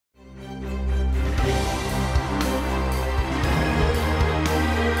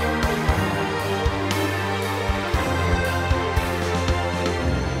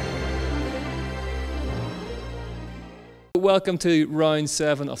welcome to round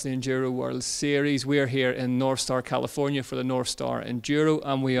 7 of the Enduro World Series. We are here in North Star, California for the North Star Enduro,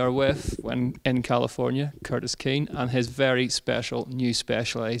 and we are with, when in California, Curtis Keene and his very special new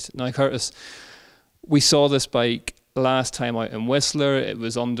Specialized. Now, Curtis, we saw this bike last time out in Whistler. It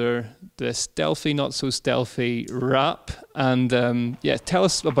was under the stealthy, not so stealthy wrap. And yeah, tell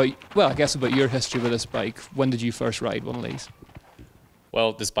us about, well, I guess about your history with this bike. When did you first ride one of these?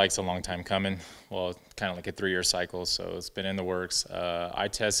 Well, this bike's a long time coming. Well, kind of like a 3-year cycle, so it's been in the works. I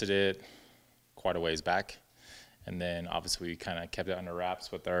tested it quite a ways back, and then obviously we kind of kept it under wraps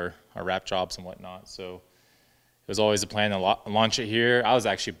with our wrap jobs and whatnot. So it was always a plan to launch it here. I was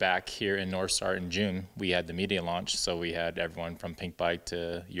actually back here in North Star in June. We had the media launch, so we had everyone from Pinkbike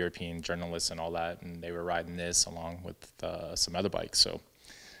to European journalists and all that, and they were riding this along with some other bikes. So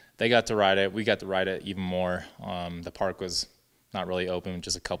they got to ride it. We got to ride it even more. The park was not really open,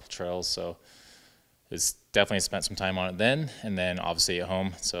 just a couple trails, so it's definitely spent some time on it then, and then obviously at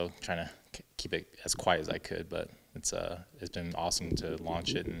home, so trying to keep it as quiet as I could, but it's been awesome to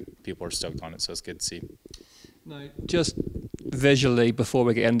launch it, and people are stoked on it, so it's good to see. Now, just visually, before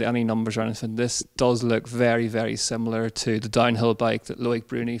we get into any numbers or anything, this does look very, very similar to the downhill bike that Loic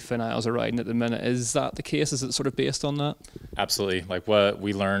Bruni, Finn Isles are riding at the minute. Is that the case? Is it sort of based on that? Absolutely. Like what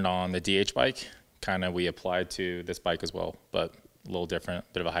we learned on the DH bike, kind of we applied to this bike as well, but a little different,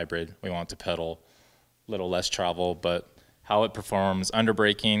 bit of a hybrid. We want to pedal a little less travel, but how it performs under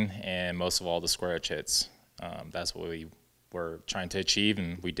braking and most of all the square edge hits. That's what we were trying to achieve,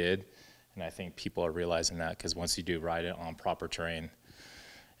 and we did. And I think people are realizing that, because once you do ride it on proper terrain,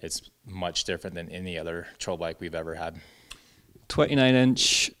 it's much different than any other trail bike we've ever had.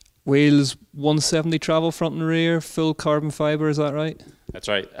 29-inch wheels, 170 travel front and rear, full carbon fiber, is that right? That's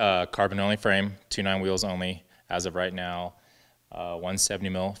right. Carbon only frame, 2.9 wheels only as of right now. 170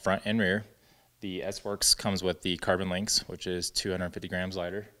 mil front and rear. The S-Works comes with the carbon links, which is 250 grams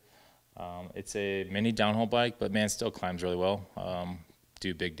lighter. It's a mini downhill bike, but man, still climbs really well.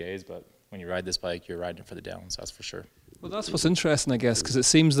 Do big days, but when you ride this bike, you're riding it for the downs, that's for sure. Well, that's what's interesting, I guess, because it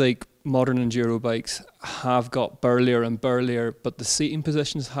seems like modern enduro bikes have got burlier and burlier, but the seating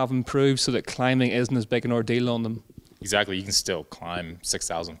positions have improved so that climbing isn't as big an ordeal on them. Exactly, you can still climb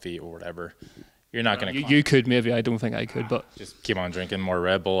 6,000 feet or whatever. You're not going to. You could maybe. I don't think I could, but just keep on drinking more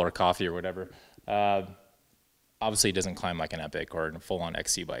Red Bull or coffee or whatever. Obviously, it doesn't climb like an Epic or a full-on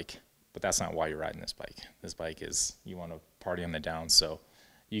XC bike, but that's not why you're riding this bike. This bike is you want to party on the downs, so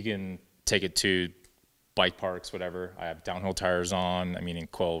you can take it to bike parks, whatever. I have downhill tires on. I mean, in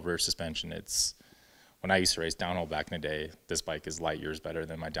coil rear suspension. It's when I used to race downhill back in the day. This bike is light years better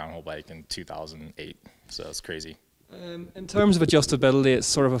than my downhill bike in 2008. So it's crazy. In terms of adjustability, it's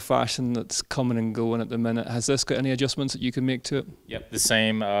sort of a fashion that's coming and going at the minute. Has this got any adjustments that you can make to it? Yep, the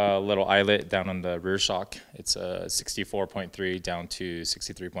same little eyelet down on the rear shock. It's a 64.3 down to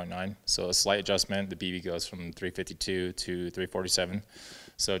 63.9. So a slight adjustment. The BB goes from 352 to 347.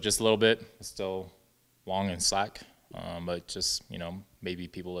 So just a little bit. It's still long and slack, but just, you know, maybe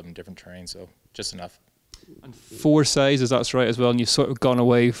people live in different terrain, so just enough. And 4 sizes, that's right as well, and you've sort of gone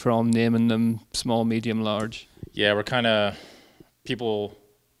away from naming them small, medium, large. Yeah, we're kind of, people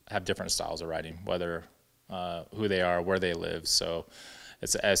have different styles of riding, whether who they are, where they live. So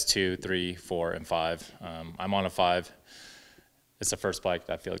it's a S2, 3, 4, and 5. I'm on a 5. It's the first bike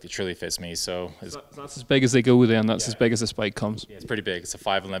that I feel like it truly fits me. So that's as big as they go then. That's as big as this bike comes. Yeah, it's pretty big. It's a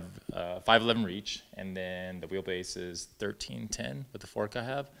 511 reach, and then the wheelbase is 1310 with the fork I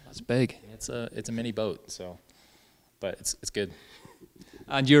have. That's big. It's a mini boat. So, but it's good.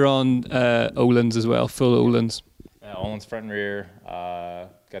 And you're on Öhlins as well, full Öhlins. Öhlins front and rear.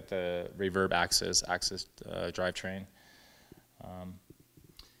 Got the reverb axis drivetrain.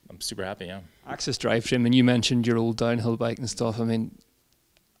 I'm super happy, yeah. Axis drivetrain, and you mentioned your old downhill bike and stuff. I mean,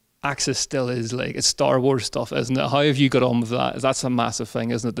 Axis still is like, it's Star Wars stuff, isn't it? How have you got on with that? That's a massive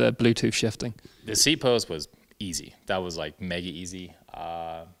thing, isn't it, the Bluetooth shifting? The seat post was easy. That was like mega easy.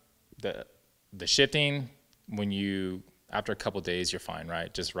 The shifting, after a couple of days, you're fine,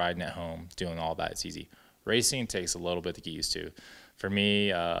 right? Just riding at home, doing all that, it's easy. Racing takes a little bit to get used to. For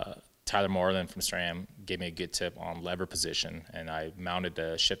me, Tyler Moreland from SRAM gave me a good tip on lever position, and I mounted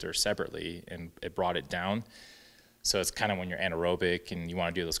the shifter separately, and it brought it down. So it's kind of when you're anaerobic and you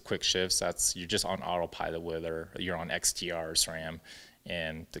want to do those quick shifts, you're just on autopilot with, or you're on XTR or SRAM,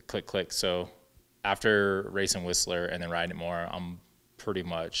 and the click. So after racing Whistler and then riding it more, I feel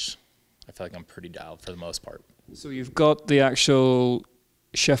like I'm pretty dialed for the most part. So you've got the actual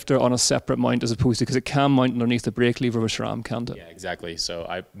shifter on a separate mount as opposed to, because it can mount underneath the brake lever with SRAM, can't it? Yeah, exactly. So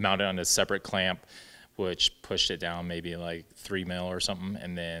I mounted on a separate clamp, which pushed it down maybe like 3 mil or something,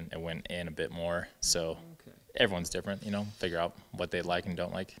 and then it went in a bit more. So everyone's different, you know, figure out what they like and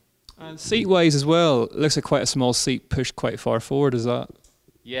don't like. And seat-wise as well, it looks like quite a small seat pushed quite far forward, is that?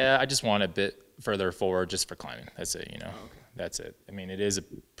 Yeah, I just want a bit further forward just for climbing. That's it, you know. Oh, okay. That's it. I mean, it is a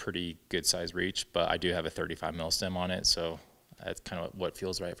pretty good size reach, but I do have a 35 mil stem on it, so that's kind of what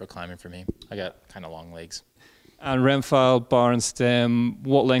feels right for climbing for me. I got kind of long legs. And rim file, bar and stem,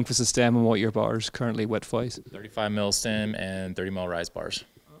 what length is the stem and what your bars currently width-wise? 35 mil stem and 30 mil rise bars.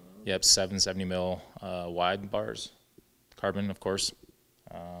 Yep, 770 mil wide bars. Carbon, of course.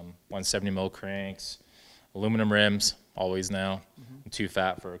 170 mil cranks. Aluminum rims, always now. I'm too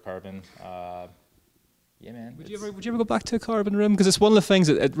fat for a carbon. Yeah, man. Would you ever go back to a carbon rim? Because it's one of the things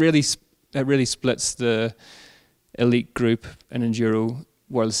that it really splits the elite group in Enduro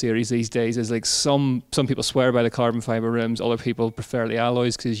World Series these days. Is like some people swear by the carbon fiber rims, other people prefer the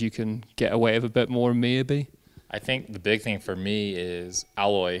alloys because you can get away with a bit more maybe. I think the big thing for me is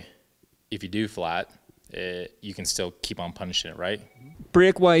alloy. If you do flat, you can still keep on punishing it, right?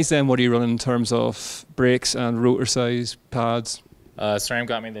 Brake-wise then, what are you running in terms of brakes and rotor size, pads? SRAM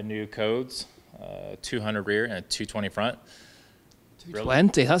got me the new codes, 200 rear and a 220 front.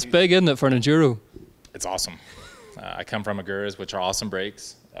 220, that's big, isn't it, for an Enduro? It's awesome. I come from Aguras, which are awesome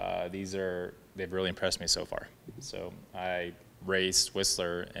brakes. They've really impressed me so far. So I raced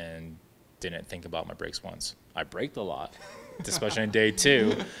Whistler and didn't think about my brakes once. I braked a lot, especially on day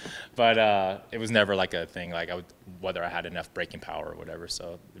 2, but it was never like a thing, like whether I had enough braking power or whatever.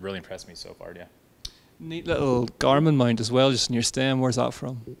 So it really impressed me so far, yeah. Neat little Garmin mount as well, just in your stem. Where's that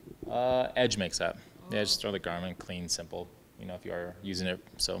from? Edge makes that. Yeah, just throw the Garmin, clean, simple, you know, if you are using it.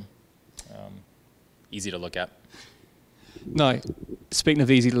 So easy to look at. Now, speaking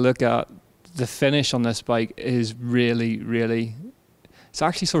of easy to look at, the finish on this bike is really, really, it's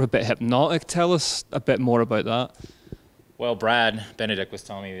actually sort of a bit hypnotic. Tell us a bit more about that. Well, Brad Benedict was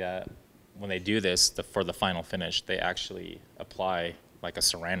telling me that when they do this, for the final finish, they actually apply like a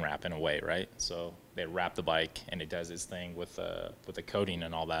saran wrap in a way, right? So they wrap the bike and it does its thing with the coating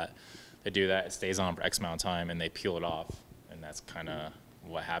and all that. They do that, it stays on for X amount of time and they peel it off, and that's kind of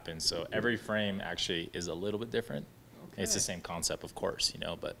what happens. So every frame actually is a little bit different. Okay. It's the same concept, of course, you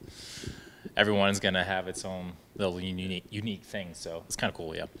know, but everyone's going to have its own little unique thing, so it's kind of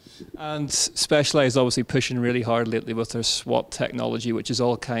cool, yeah. And Specialized obviously pushing really hard lately with their SWAT technology, which is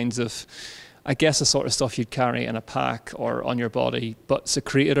all kinds of, I guess, the sort of stuff you'd carry in a pack or on your body, but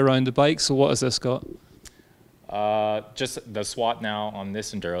secreted around the bike. So what has this got? Just the SWAT now on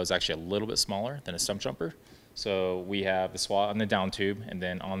this Enduro is actually a little bit smaller than a stump jumper. So we have the SWAT on the down tube, and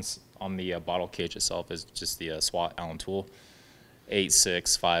then on the bottle cage itself is just the SWAT Allen tool.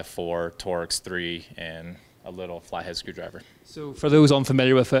 8.654 Torx 3 and a little flathead screwdriver. So for those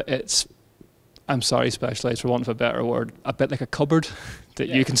unfamiliar with it, it's, I'm sorry, Specialized for want of a better word, a bit like a cupboard that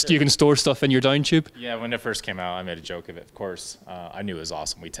you can store stuff in your down tube. Yeah, when it first came out, I made a joke of it. Of course, I knew it was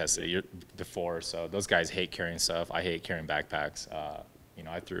awesome. We tested it before, so those guys hate carrying stuff. I hate carrying backpacks. You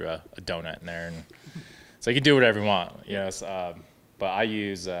know, I threw a donut in there, and so you can do whatever you want. Yes, but I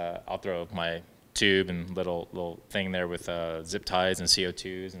use I'll throw my tube and little thing there with zip ties and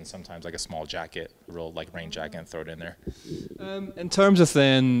CO2s, and sometimes like a small jacket, a real like rain jacket, and throw it in there. In terms of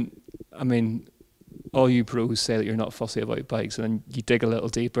then, I mean, all you pros say that you're not fussy about bikes, and then you dig a little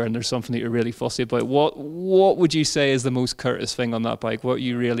deeper and there's something that you're really fussy about. What would you say is the most Curtis thing on that bike? What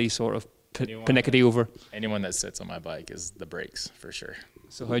you really sort of panicky over? Anyone that sits on my bike is the brakes, for sure.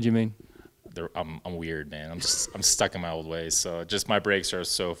 So how do you mean? I'm weird, man. I'm stuck in my old ways. So just my brakes are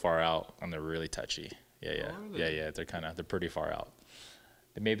so far out, and they're really touchy. Yeah. They're pretty far out.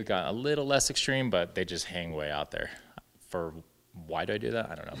 They maybe got a little less extreme, but they just hang way out there. Why do I do that?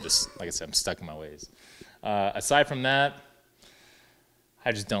 I don't know. I'm just, like I said, I'm stuck in my ways. Aside from that,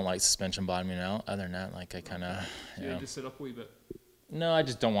 I just don't like suspension bottoming out. Other than that, like I kind of, you just sit up a wee bit. No, I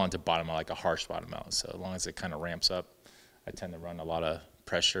just don't want it to bottom out, like a harsh bottom out. So as long as it kind of ramps up, I tend to run a lot of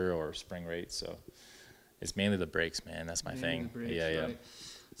pressure or spring rate. So it's mainly the brakes, man. That's my thing. Brakes, yeah. Right.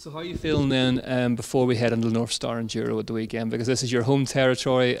 So how are you feeling then before we head into the North Star Enduro at the weekend? Because this is your home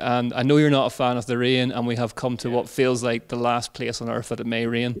territory, and I know you're not a fan of the rain, and we have come to what feels like the last place on earth that it may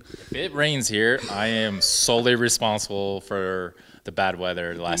rain. If it rains here, I am solely responsible for the bad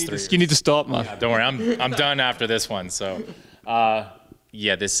weather the last 3 years. You need to stop, man. Yeah, don't worry, I'm done after this one. So,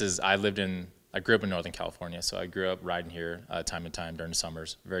 yeah, I grew up in Northern California, so I grew up riding here time to time during the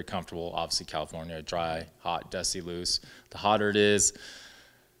summers. Very comfortable. Obviously, California, dry, hot, dusty, loose. The hotter it is,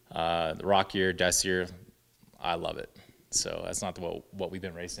 the rockier, dustier, I love it. So that's not what we've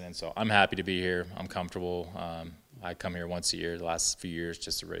been racing in. So I'm happy to be here. I'm comfortable. I come here once a year, the last few years,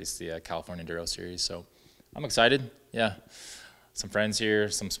 just to race the California Enduro Series. So I'm excited. Yeah. some friends here,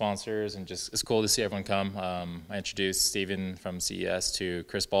 some sponsors, and just it's cool to see everyone come. I introduced Steven from CES to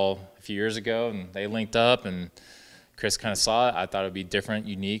Chris Ball a few years ago, and they linked up, and Chris kind of saw it. I thought it would be different,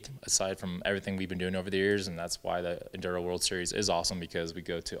 unique, aside from everything we've been doing over the years, and that's why the Enduro World Series is awesome, because we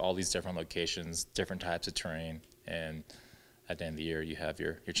go to all these different locations, different types of terrain, and at the end of the year, you have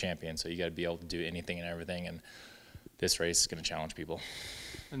your champion, so you got to be able to do anything and everything, and this race is going to challenge people.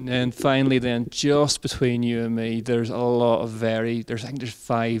 And then finally, then just between you and me, there's a lot of I think there's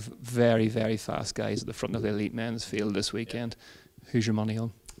 5 very, very fast guys at the front of the elite men's field this weekend. Yeah. Who's your money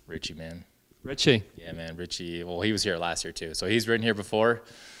on? Richie, man. Richie? Yeah, man, Richie. Well, he was here last year too, so he's ridden here before.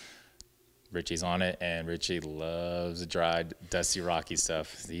 Richie's on it, and Richie loves the dry, dusty, rocky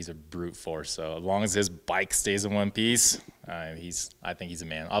stuff. He's a brute force, so as long as his bike stays in one piece, I think he's a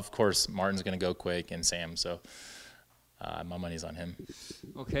man. Of course, Martin's going to go quick, and Sam, so my money's on him.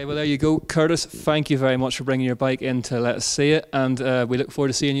 Okay, well, there you go. Curtis, thank you very much for bringing your bike in to let us see it, and we look forward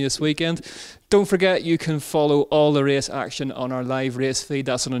to seeing you this weekend. Don't forget, you can follow all the race action on our live race feed.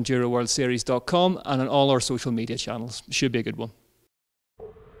 That's on EnduroWorldSeries.com and on all our social media channels. Should be a good one.